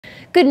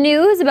Good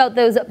news about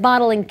those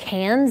bottling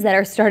cans that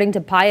are starting to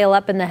pile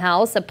up in the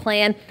house. A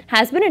plan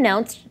has been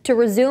announced to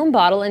resume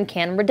bottle and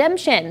can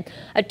redemption.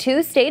 A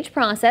two-stage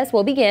process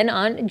will begin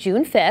on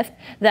June 5th.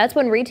 That's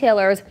when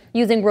retailers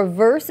using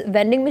reverse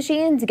vending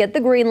machines get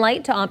the green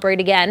light to operate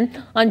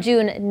again. On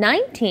June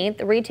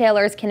 19th,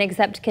 retailers can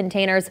accept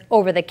containers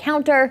over the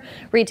counter.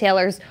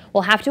 Retailers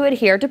will have to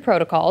adhere to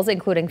protocols,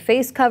 including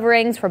face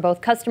coverings for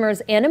both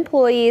customers and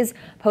employees,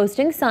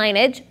 posting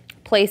signage,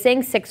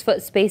 placing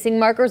 6-foot spacing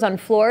markers on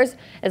floors,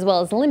 as well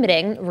as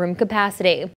limiting room capacity.